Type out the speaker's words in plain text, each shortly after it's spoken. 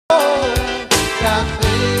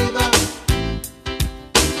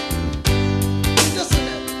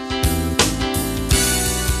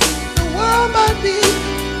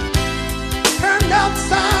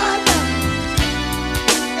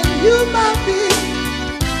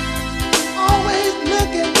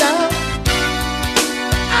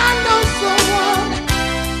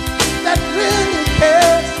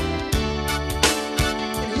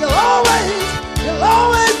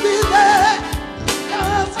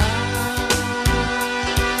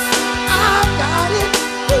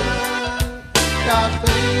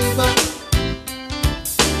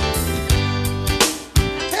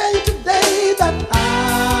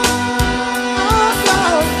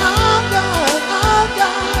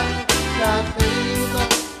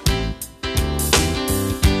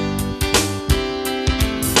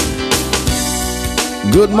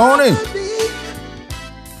Good morning.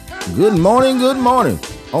 Good morning, good morning.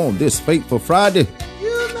 On this fateful Friday.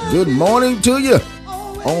 Good morning to you.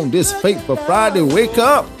 On this fateful Friday, wake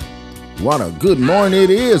up. What a good morning it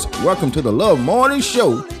is. Welcome to the Love Morning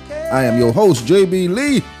Show. I am your host, JB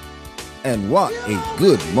Lee. And what a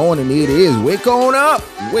good morning it is. Wake on up.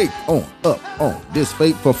 Wake on up on this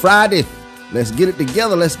fateful Friday. Let's get it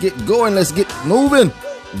together. Let's get going. Let's get moving.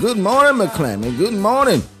 Good morning, McClammon. Good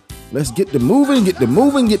morning. Let's get the moving, get the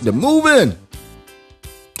moving, get the moving.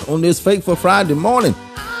 On this fateful Friday morning,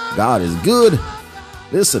 God is good.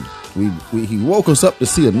 Listen, He woke us up to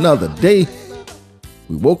see another day.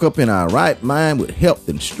 We woke up in our right mind with health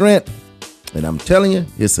and strength. And I'm telling you,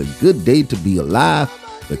 it's a good day to be alive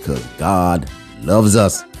because God loves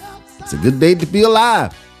us. It's a good day to be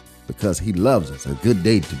alive because He loves us. A good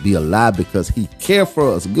day to be alive because He cares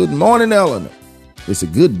for us. Good morning, Eleanor. It's a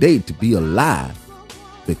good day to be alive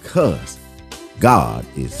because God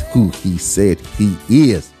is who He said He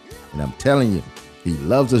is. And I'm telling you, He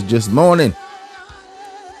loves us this morning.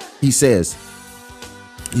 He says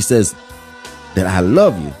that I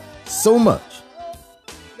love you so much.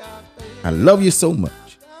 I love you so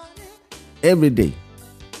much. Every day.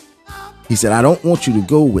 He said, I don't want you to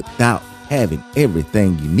go without having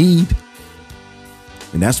everything you need.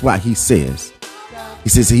 And that's why He says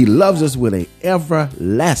He loves us with an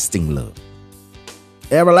everlasting love.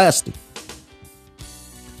 Everlasting.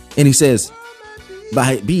 And He says,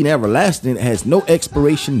 by being everlasting, it has no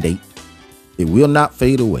expiration date. It will not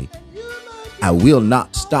fade away. I will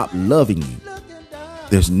not stop loving you.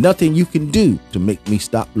 There's nothing you can do to make me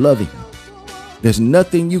stop loving you. There's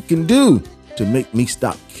nothing you can do to make me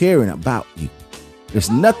stop caring about you. There's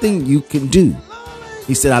nothing you can do.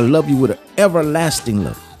 He said, I love you with an everlasting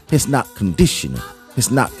love. It's not conditional.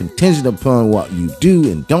 It's not contingent upon what you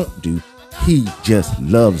do and don't do. He just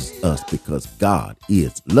loves us because God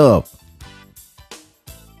is love.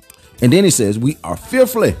 And then He says, we are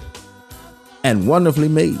fearfully and wonderfully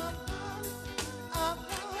made.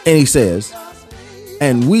 And He says,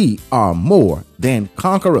 and we are more than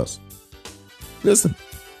conquerors. Listen,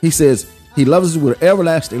 He says He loves us with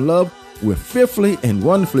everlasting love. We're fearfully and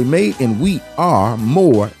wonderfully made, and we are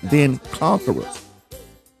more than conquerors.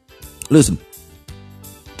 Listen,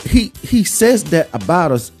 He says that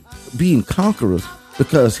about us being conquerors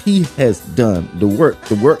because He has done the work.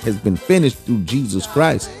 The work has been finished through Jesus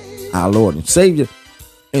Christ, our Lord and Savior.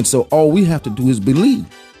 And so all we have to do is believe.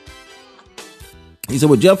 He said,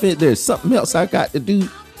 well, Jeff, there's something else I got to do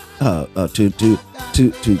to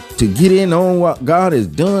get in on what God has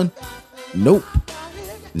done. Nope,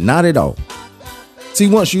 not at all. See,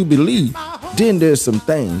 once you believe, then there's some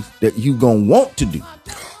things that you gonna want to do.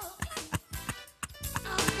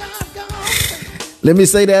 Let me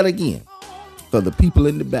say that again for the people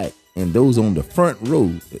in the back and those on the front row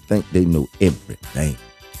that think they know everything.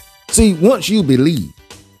 See, once you believe,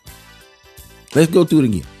 let's go through it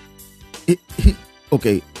again.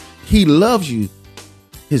 He loves you.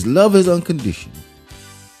 His love is unconditional.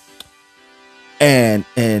 And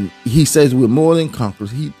He says we're more than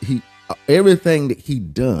conquerors. He everything that He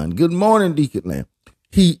done. Good morning, Deacon Lamb.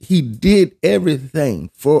 He did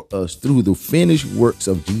everything for us through the finished works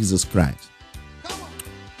of Jesus Christ.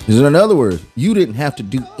 In other words, you didn't have to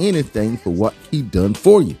do anything for what He done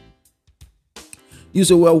for you. You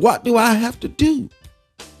say, well, what do I have to do?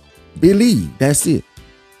 Believe. That's it.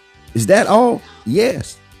 Is that all?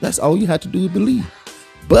 Yes. That's all you have to do is believe.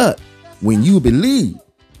 But when you believe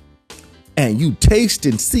and you taste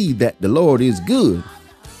and see that the Lord is good,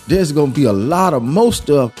 there's going to be a lot of more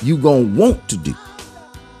stuff you going to want to do.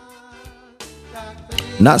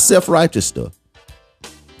 Not self-righteous stuff,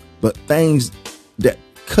 but things that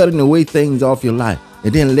cutting away things off your life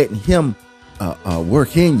and then letting Him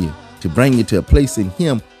work in you to bring you to a place in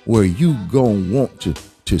Him where you going to want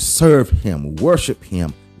to serve Him, worship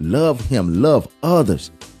Him, love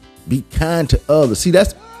others, be kind to others. See,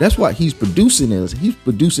 that's what He's producing in us. He's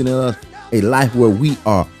producing in us a life where we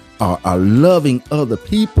are loving other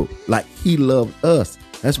people like He loved us.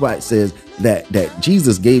 That's why it says that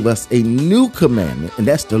Jesus gave us a new commandment, and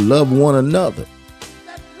that's to love one another.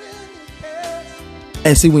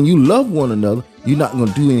 And see, when you love one another, you're not going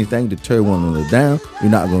to do anything to tear one another down. You're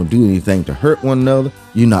not going to do anything to hurt one another.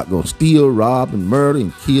 You're not going to steal, rob, and murder,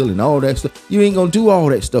 and kill, and all that stuff. You ain't going to do all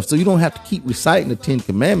that stuff. So you don't have to keep reciting the 10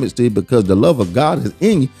 Commandments to you because the love of God is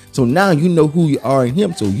in you. So now you know who you are in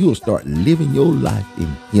Him. So you'll start living your life in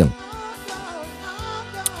Him.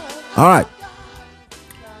 All right.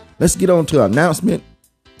 Let's get on to our announcement.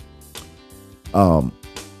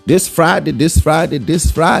 This Friday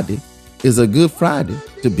is a good Friday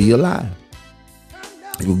to be alive.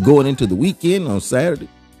 We're going into the weekend on Saturday.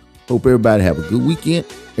 Hope everybody have a good weekend.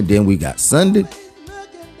 And then we got Sunday.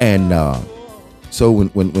 And so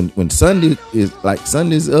when Sunday is like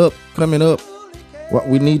Sunday's coming up, what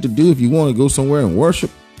we need to do if you want to go somewhere and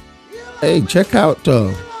worship, hey, check out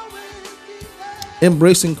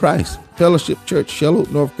Embracing Christ Fellowship Church,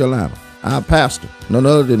 Charlotte, North Carolina. Our pastor, none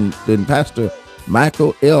other than Pastor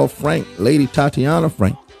Michael L. Frank, Lady Tatiana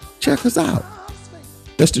Frank. Check us out.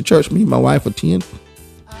 That's the church me and my wife attend.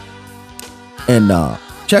 And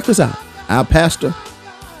check us out. Our pastor,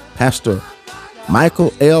 Pastor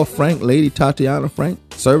Michael L. Frank, Lady Tatiana Frank.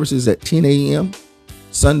 Services at 10 a.m.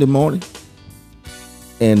 Sunday morning.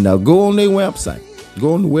 And go on their website.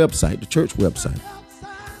 Go on the website, the church website,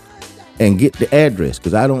 and get the address,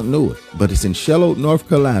 because I don't know it. But it's in Charlotte, North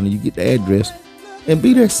Carolina. You get the address and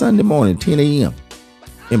be there Sunday morning, 10 a.m.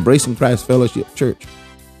 Embracing Christ Fellowship Church.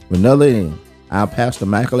 With none other than our Pastor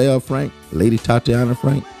Michael L. Frank, Lady Tatiana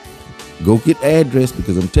Frank. Go get the address,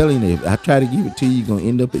 because I'm telling you, if I try to give it to you, you're going to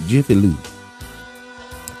end up at Jiffy Lube.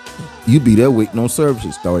 You be there waiting on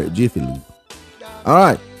services start at Jiffy Lube. All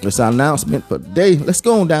right, that's our announcement for today. Let's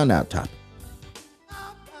go on down to our topic.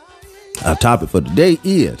 Our topic for today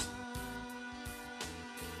is,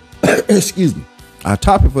 excuse me, our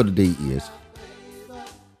topic for today is,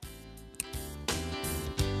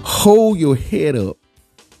 hold your head up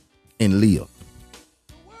and live.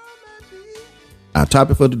 Our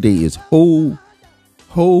topic for today is hold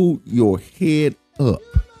your head up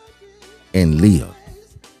and live.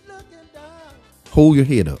 Hold your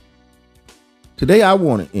head up. Today I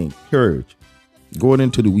want to encourage going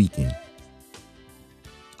into the weekend.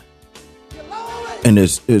 And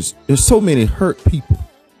there's so many hurt people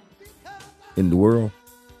in the world.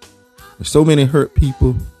 There's so many hurt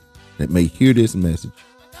people that may hear this message,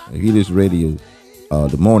 or hear this radio,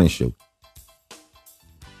 the morning show.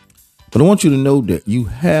 But I want you to know that you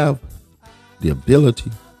have the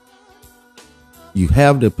ability, you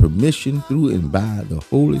have the permission through and by the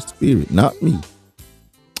Holy Spirit, not me,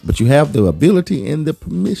 but you have the ability and the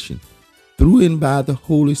permission through and by the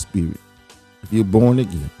Holy Spirit, if you're born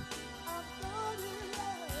again,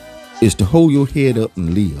 is to hold your head up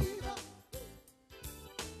and live.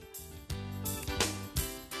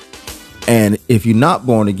 And if you're not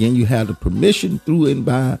born again, you have the permission through and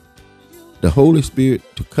by the Holy Spirit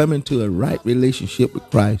to come into a right relationship with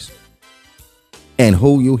Christ and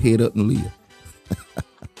hold your head up and live.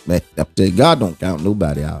 Man, I tell you, God don't count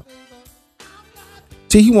nobody out.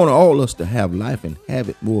 See, He wants all us to have life and have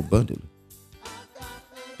it more abundantly.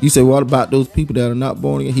 You say, what about those people that are not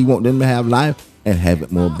born again? He wants them to have life and have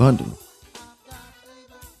it more abundantly.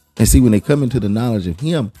 And see, when they come into the knowledge of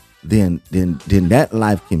Him, then that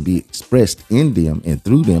life can be expressed in them and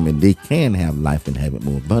through them, and they can have life and have it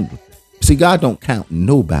more abundantly. See, God don't count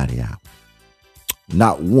nobody out.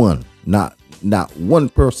 Not one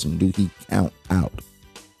person do He count out.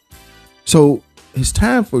 So it's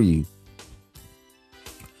time for you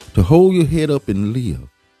to hold your head up and live.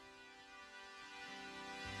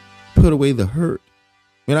 Put away the hurt.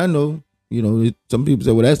 And I know, some people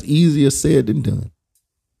say, well, that's easier said than done.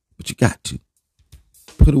 But you got to.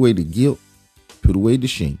 Put away the guilt. Put away the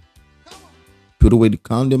shame. Put away the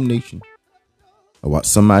condemnation of what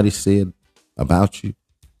somebody said about you,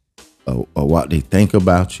 or what they think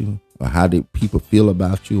about you, or how people feel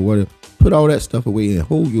about you, or whatever. Put all that stuff away and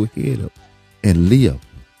hold your head up and live.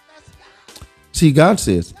 See, God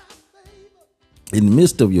says, in the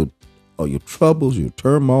midst of your troubles, your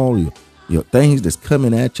turmoil, your things that's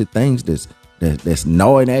coming at you, things that's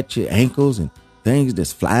gnawing at your ankles, and things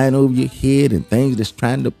that's flying over your head, and things that's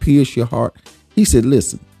trying to pierce your heart. He said,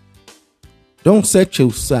 listen, don't set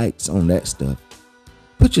your sights on that stuff.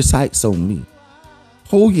 Put your sights on me.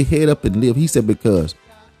 Hold your head up and live. He said, because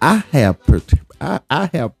I'll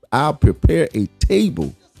prepare a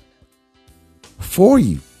table for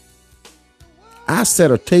you. I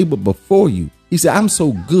set a table before you. He said, I'm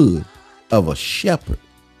so good of a shepherd.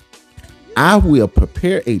 I will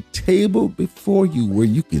prepare a table before you where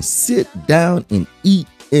you can sit down and eat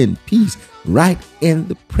in peace right in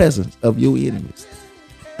the presence of your enemies.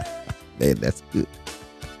 Man, that's good.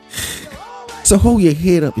 So hold your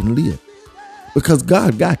head up and live, because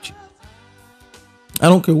God got you. I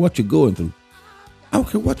don't care what you're going through. I don't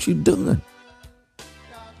care what you've done.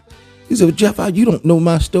 He said, Jeff, you don't know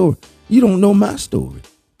my story. You don't know my story.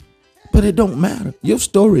 But it don't matter. Your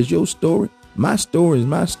story is your story. My story is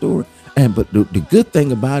my story. But the good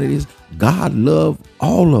thing about it is God loves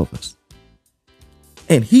all of us.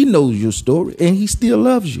 And He knows your story, and He still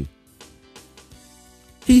loves you.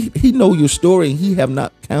 He knows your story, and He have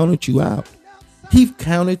not counted you out. He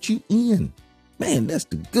counted you in. Man, that's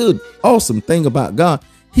the good, awesome thing about God.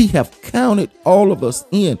 He have counted all of us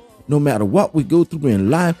in. No matter what we go through in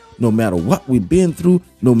life, no matter what we've been through,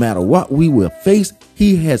 no matter what we will face,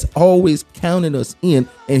 he has always counted us in,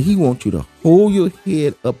 and he wants you to hold your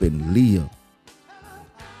head up and live.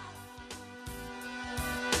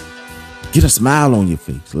 Get a smile on your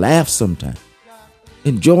face. Laugh sometime.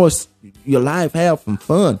 Enjoy your life. Have some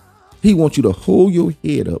fun. He wants you to hold your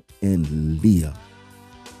head up and live.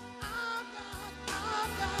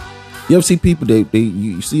 You ever see people,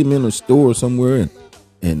 you see them in a store somewhere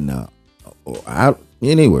or out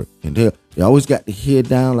anywhere, and they always got their head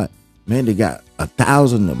down, like, man, they got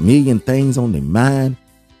 1,000, 1,000,000 things on their mind,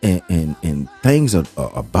 and things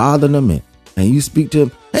are bothering them, and you speak to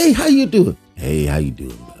them, hey, how you doing? Hey, how you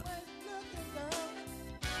doing, brother?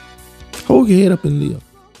 Hold your head up and live.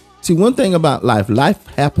 See, one thing about life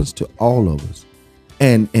happens to all of us,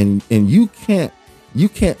 and you can't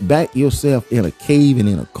back yourself in a cave and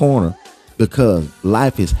in a corner because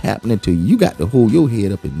life is happening to you. You got to hold your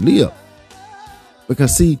head up and live.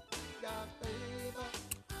 Because see,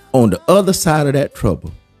 on the other side of that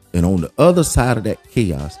trouble and on the other side of that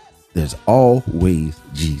chaos, there's always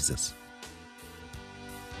Jesus.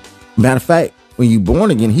 Matter of fact, when you're born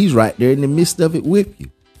again, he's right there in the midst of it with you.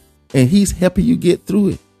 And he's helping you get through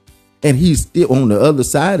it. And he's still on the other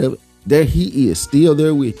side of it. There he is, still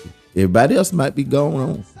there with you. Everybody else might be gone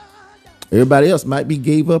on. Everybody else might be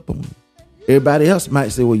gave up on you. Everybody else might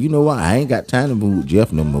say, well, you know what? I ain't got time to move with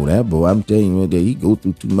Jeff no more. That boy, I'm telling you, he go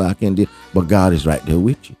through too much. But God is right there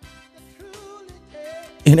with you.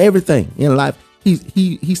 In everything in life,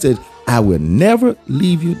 he says, I will never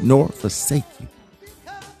leave you nor forsake you.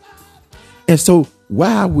 And so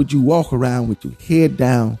why would you walk around with your head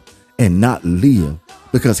down and not live?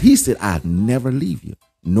 Because he said, I'll never leave you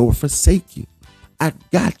nor forsake you. I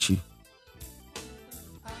got you.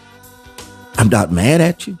 I'm not mad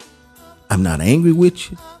at you. I'm not angry with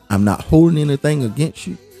you. I'm not holding anything against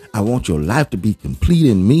you. I want your life to be complete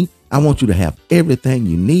in me. I want you to have everything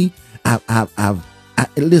you need.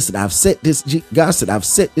 Listen, I've set this, God said, I've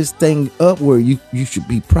set this thing up where you should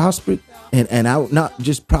be prospered. And I not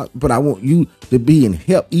just, but I want you to be in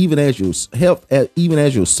health, even as your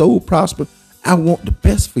soul prosper. I want the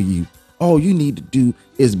best for you. All you need to do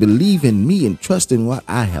is believe in me and trust in what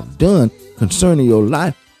I have done concerning your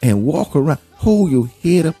life and walk around. Hold your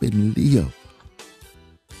head up and live.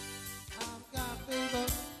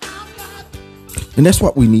 And that's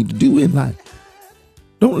what we need to do in life.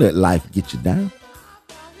 Don't let life get you down.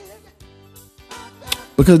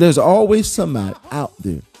 Because there's always somebody out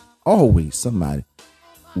there, always somebody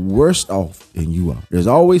worse off than you are. There's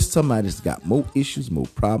always somebody that's got more issues, more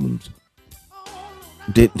problems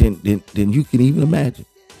than you can even imagine.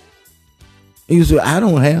 And you say, I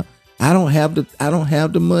don't have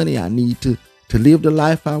the money I need to live the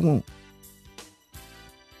life I want.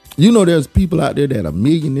 You know, there's people out there that are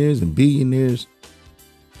millionaires and billionaires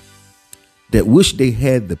that wish they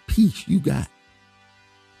had the peace you got.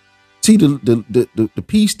 See, the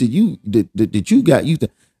peace that you got,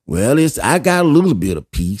 I got a little bit of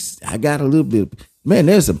peace. I got a little bit. Man,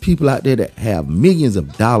 there's some people out there that have millions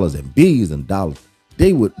of dollars and billions of dollars.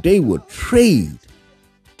 They would trade.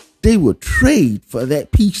 They would trade for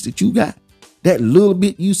that peace that you got. That little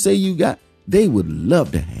bit you say you got, they would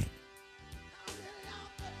love to have.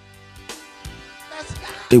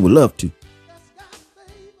 They would love to.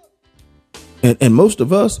 And most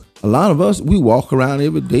of us, a lot of us, we walk around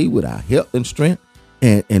every day with our health and strength,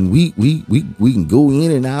 and we can go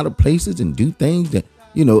in and out of places and do things that,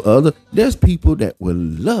 there's people that would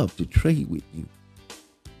love to trade with you.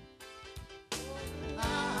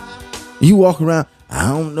 You walk around, I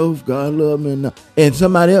don't know if God love me or not. And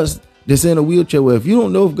somebody else that's in a wheelchair, well, if you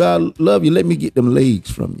don't know if God love you, let me get them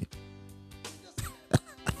legs from you.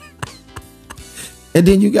 And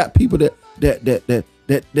then you got people that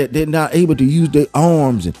they're not able to use their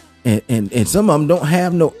arms, and some of them don't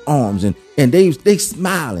have no arms, and they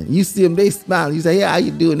smiling. You see them, they smiling. You say, hey, how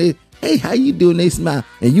you doing? Hey, how you doing? They smile,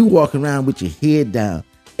 and you walking around with your head down.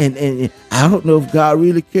 And I don't know if God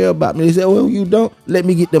really care about me. They say, well, you don't. Let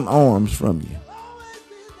me get them arms from you.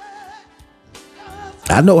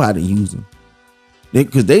 I know how to use them.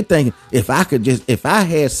 Because they think if I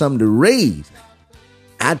had something to raise,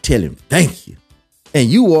 I'd tell him, thank you. And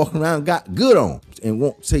you walk around got good arms and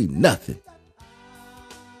won't say nothing.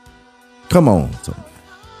 Come on, somebody.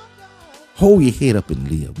 Hold your head up and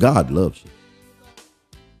live. God loves you.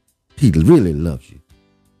 He really loves you.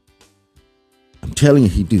 I'm telling you,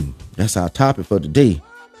 he do. That's our topic for today.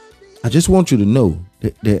 I just want you to know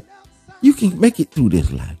that you can make it through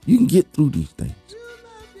this life. You can get through these things.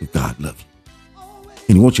 But God loves you.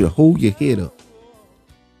 And he wants you to hold your head up.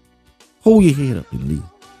 Hold your head up and live.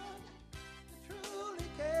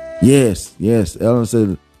 Yes, yes. Ellen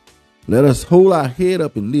said, let us hold our head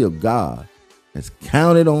up and live. God has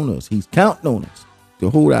counted on us. He's counting on us to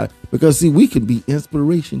hold out. Because, see, we can be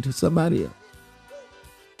inspiration to somebody else.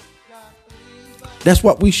 That's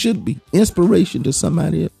what we should be. Inspiration to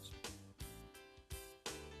somebody else.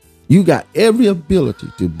 You got every ability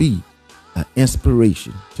to be an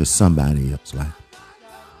inspiration to somebody else's life.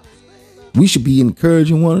 We should be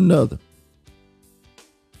encouraging one another.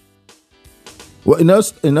 Well,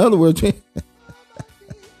 in other words,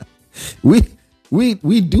 we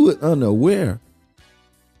do it unaware.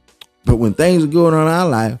 But when things are going on in our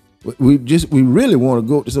life, we really want to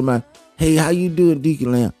go up to somebody. Hey, how you doing,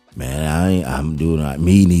 Deacon Lamb? Man, I'm doing all right.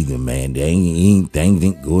 Me neither, man. Things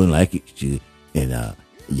ain't going like it should. And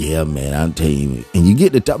yeah, man, I'm telling you. And you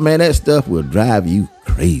get to talk, man, that stuff will drive you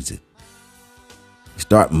crazy.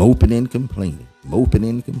 Start moping and complaining, moping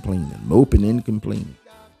and complaining, moping and complaining.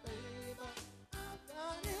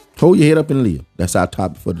 Hold your head up and live. That's our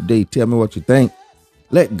topic for today. Tell me what you think.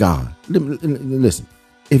 Let God. Listen,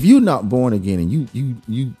 if you're not born again and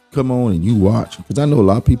you come on and you watch, because I know a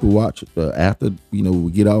lot of people watch after,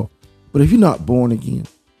 we get off. But if you're not born again,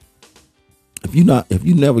 if you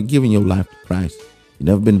never given your life to Christ, you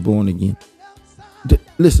never been born again.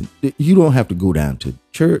 Listen, you don't have to go down to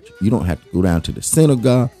church. You don't have to go down to the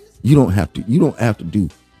synagogue. You don't have to do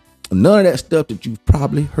none of that stuff that you've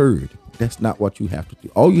probably heard. That's not what you have to do.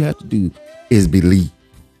 All you have to do is believe.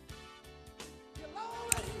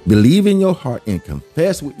 Believe in your heart and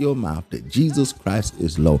confess with your mouth that Jesus Christ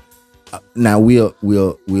is Lord. Now will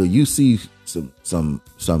you see some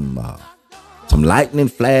lightning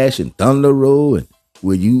flash and thunder roll, and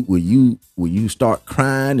will you start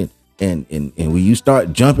crying and will you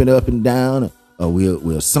start jumping up and down, or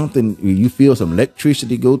will you feel some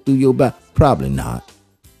electricity go through your body? Probably not.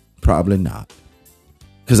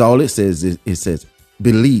 Because all it says is, it says,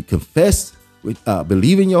 believe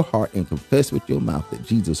in your heart and confess with your mouth that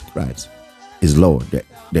Jesus Christ is Lord,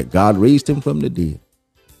 that God raised him from the dead.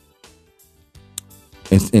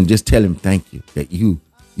 And just tell him thank you, that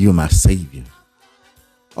you're my Savior.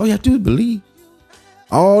 All you have to do is believe.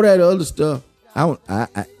 All that other stuff,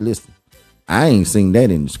 listen, I ain't seen that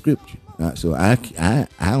in the scripture. So I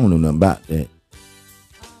don't know nothing about that.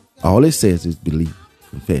 All it says is believe,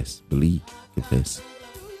 confess,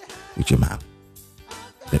 with your mouth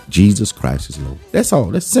that Jesus Christ is Lord. That's all.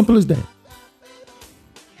 That's simple as that.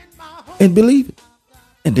 And believe it.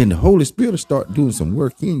 And then the Holy Spirit will start doing some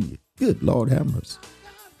work in you. Good Lord have mercy.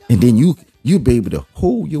 And then you'll be able to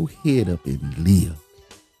hold your head up and live.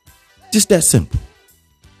 Just that simple.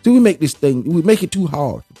 So we make it too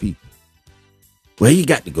hard for people. Well, you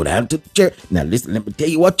got to go down to the church. Now listen, let me tell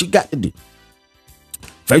you what you got to do.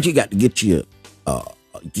 First, you got to get you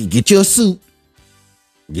a suit.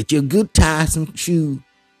 Get you a good tie, some shoes,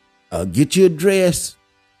 get you a dress,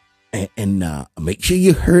 and make sure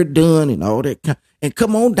your hair done and all that. And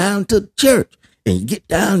come on down to the church. And you get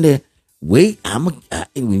down there. Wait,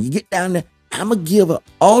 when you get down there, I'm going to give an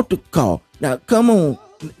altar call. Now, come on.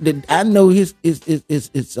 I know it's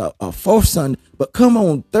a fourth Sunday, but come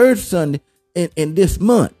on third Sunday in this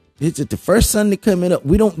month. This is the first Sunday coming up.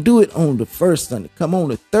 We don't do it on the first Sunday. Come on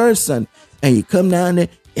the third Sunday, and you come down there.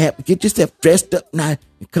 Get yourself dressed up now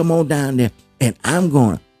and come on down there. And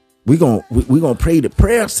we're gonna pray the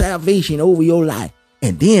prayer of salvation over your life.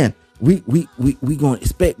 And then we gonna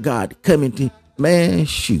expect God to come into, man,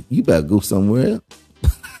 shoot, you better go somewhere else.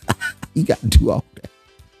 You got to do all that.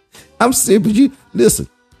 I'm saying, but you listen,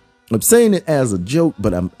 I'm saying it as a joke,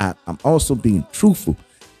 but I'm also being truthful.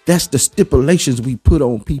 That's the stipulations we put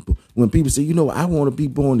on people. When people say, I want to be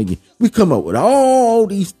born again, we come up with all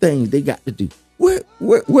these things they got to do.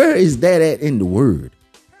 Where is that at in the word?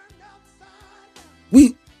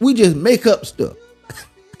 We just make up stuff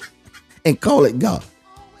and call it God.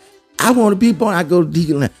 I want to be born. I go to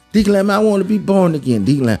Deacon Lamb. Deacon Lamb, I want to be born again.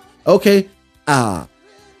 Deacon Lamb. Okay.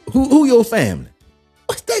 Who your family?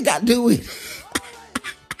 What's that got to do with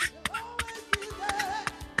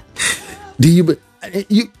it?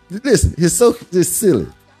 You listen, it's silly,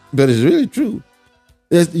 but it's really true.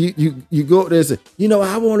 You go up there and say,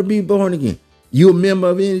 I want to be born again. You a member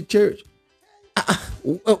of any church?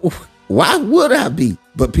 Why would I be?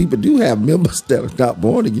 But people do have members that are not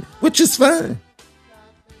born again, which is fine.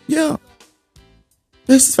 Yeah.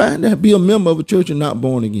 It's fine to be a member of a church and not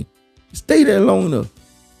born again. Stay there long enough.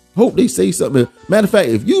 Hope they say something. Matter of fact,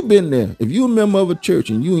 if you've been there, if you're a member of a church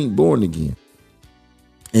and you ain't born again,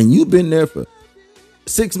 and you've been there for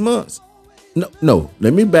 6 months, no,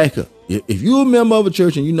 let me back up. If you're a member of a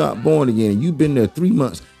church and you're not born again, and you've been there 3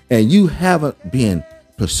 months, and you haven't been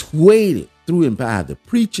persuaded through and by the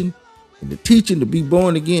preaching and the teaching to be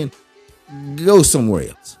born again, go somewhere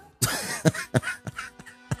else.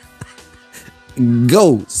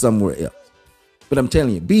 Go somewhere else. But I'm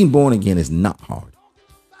telling you, being born again is not hard.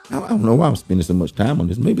 I don't know why I'm spending so much time on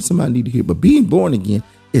this. Maybe somebody need to hear, but being born again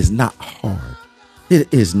is not hard.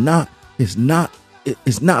 It's not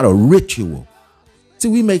a ritual. See,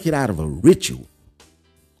 we make it out of a ritual.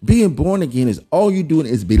 Being born again is all you're doing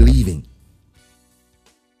is believing.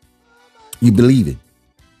 You believe it.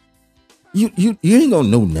 You ain't gonna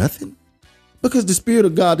know nothing, because the Spirit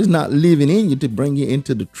of God is not living in you to bring you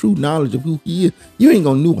into the true knowledge of who He is. You ain't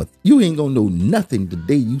gonna know nothing the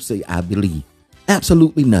day you say, I believe.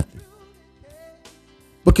 Absolutely nothing.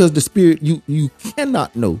 Because the Spirit, you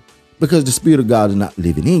cannot know, because the Spirit of God is not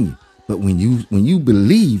living in you. But when you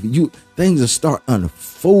believe, things will start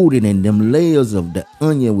unfolding, and them layers of the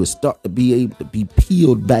onion will start to be able to be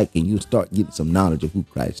peeled back, and you'll start getting some knowledge of who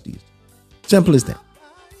Christ is. Simple as that.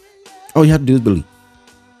 All you have to do is believe.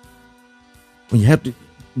 When you have to,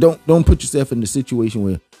 don't put yourself in the situation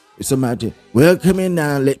where somebody, well, come in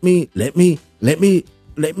now, let me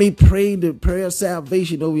pray the prayer of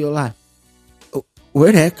salvation over your life. Oh,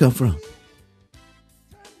 where'd that come from?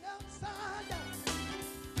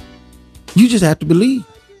 You just have to believe.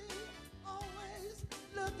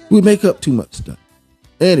 We make up too much stuff.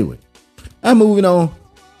 Anyway, I'm moving on.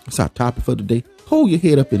 That's our topic for today. Hold your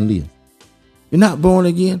head up and live. You're not born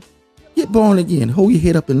again? Get born again. Hold your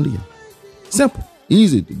head up and live. Simple.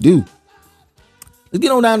 Easy to do. Let's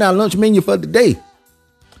get on down to our lunch menu for today.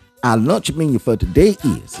 Our lunch menu for today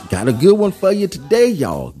is, got a good one for you today,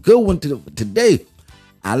 y'all. Good one today.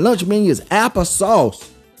 Our lunch menu is applesauce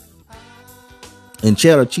and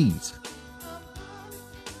cheddar cheese.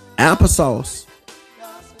 Applesauce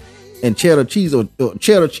and cheddar cheese, or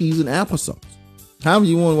cheddar cheese and applesauce. However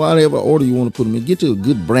you want, whatever order you want to put them in. Get you a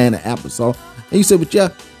good brand of applesauce. And you say, but yeah,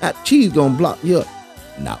 that cheese gonna block you up.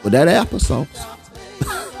 Not with that applesauce.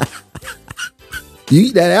 You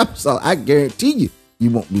eat that applesauce, I guarantee you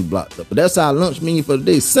won't be blocked up. But that's our lunch menu for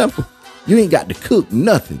today. Simple. You ain't got to cook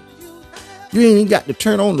nothing. You ain't got to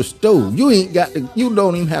turn on the stove. You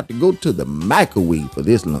don't even have to go to the microwave for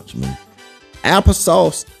this lunch menu.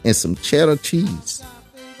 Applesauce and some cheddar cheese.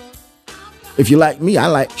 If you like me, I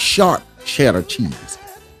like sharp cheddar cheese.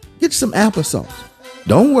 Get some applesauce.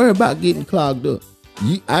 Don't worry about getting clogged up.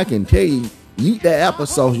 I can tell you, eat that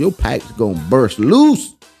applesauce, your pipe's gonna burst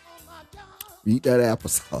loose. Eat that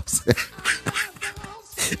applesauce.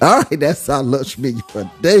 All right, that's our lunch menu for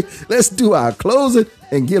today. Let's do our closing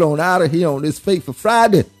and get on out of here on this Faithful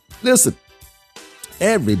Friday. Listen,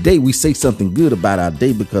 every day we say something good about our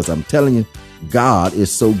day, because I'm telling you, God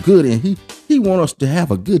is so good, and He wants us to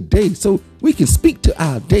have a good day so we can speak to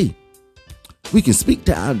our day. We can speak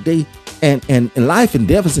to our day, and life and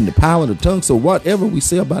death is in the power of the tongue. So whatever we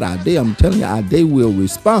say about our day, I'm telling you, our day will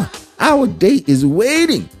respond. Our day is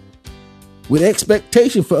waiting with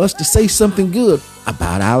expectation for us to say something good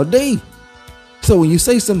about our day. So when you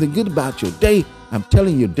say something good about your day, I'm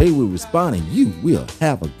telling you, your day will respond, and you will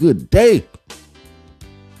have a good day.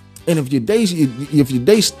 And if your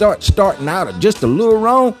day starting out just a little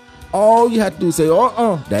wrong, all you have to do is say,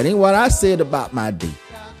 that ain't what I said about my day.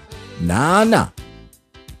 Nah.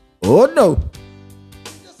 Oh no.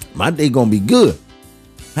 My day gonna be good.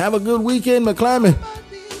 Have a good weekend, McClimby.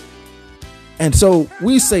 And so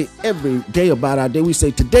we say every day about our day, we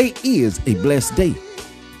say today is a blessed day.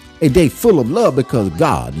 A day full of love, because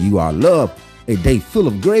God, you are love. A day full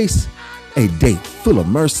of grace. A day full of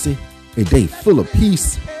mercy. A day full of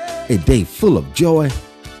peace. A day full of joy.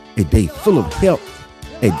 A day full of health.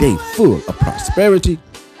 A day full of prosperity.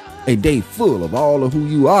 A day full of all of who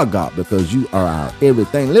you are, God, because you are our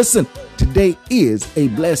everything. Listen, today is a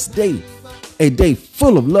blessed day. A day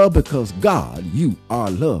full of love, because God, you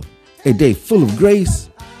are love. A day full of grace.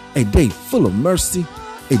 A day full of mercy.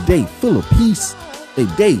 A day full of peace. A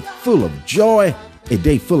day full of joy. A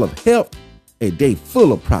day full of health. A day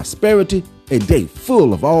full of prosperity. A day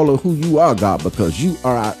full of all of who you are, God, because you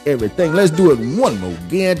are our everything. Let's do it one more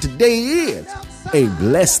again. Today is a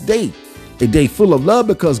blessed day. A day full of love,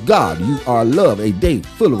 because God, you are love. A day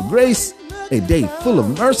full of grace. A day full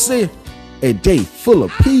of mercy. A day full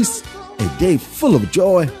of peace. A day full of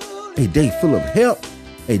joy. A day full of health.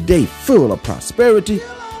 A day full of prosperity.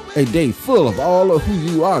 A day full of all of who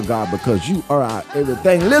you are, God, because you are our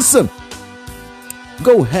everything. Listen,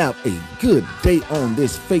 go have a good day on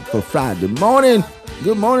this Faithful Friday morning.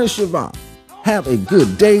 Good morning, Siobhan. Have a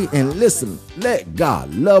good day, and listen, let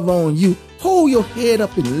God love on you. Hold your head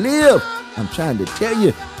up and live. I'm trying to tell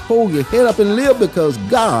you, hold your head up and live, because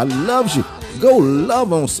God loves you. Go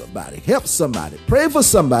love on somebody, help somebody, pray for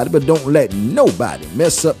somebody, but don't let nobody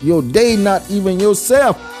mess up your day, not even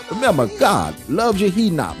yourself. Remember, God loves you.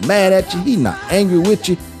 He not mad at you. He not angry with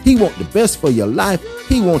you. He wants the best for your life.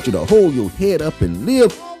 He wants you to hold your head up and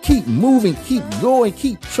live. Keep moving, keep going,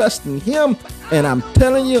 keep trusting him. And I'm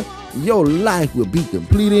telling you, your life will be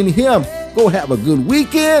complete in him. Go have a good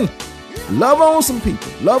weekend. Love on some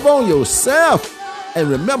people. Love on yourself. And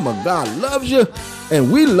remember, God loves you.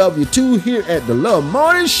 And we love you too here at the Love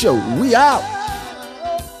Morning Show. We out.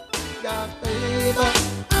 Got favor.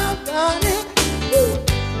 I've got it.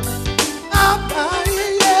 I've got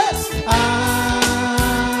it, yes.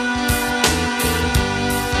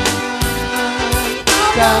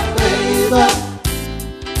 I've got favor.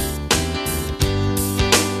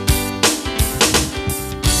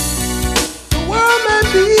 The world may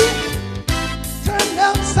be turned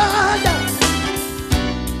upside down,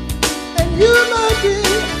 and you might be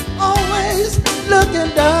always looking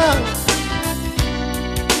down.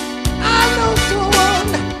 I know someone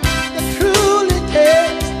that truly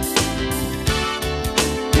cares.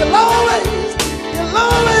 You'll always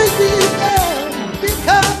be there,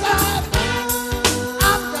 because I've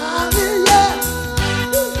got it, yeah.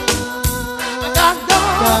 I got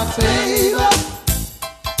God's favor.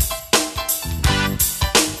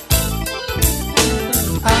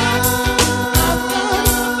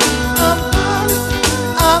 I've got it,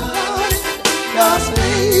 God's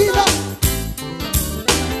favor.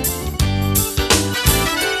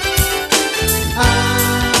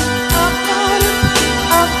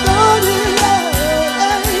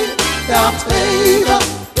 God's favor.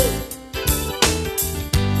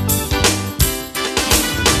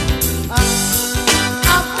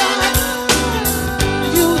 I've got it.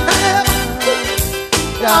 You have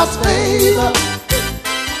God's favor.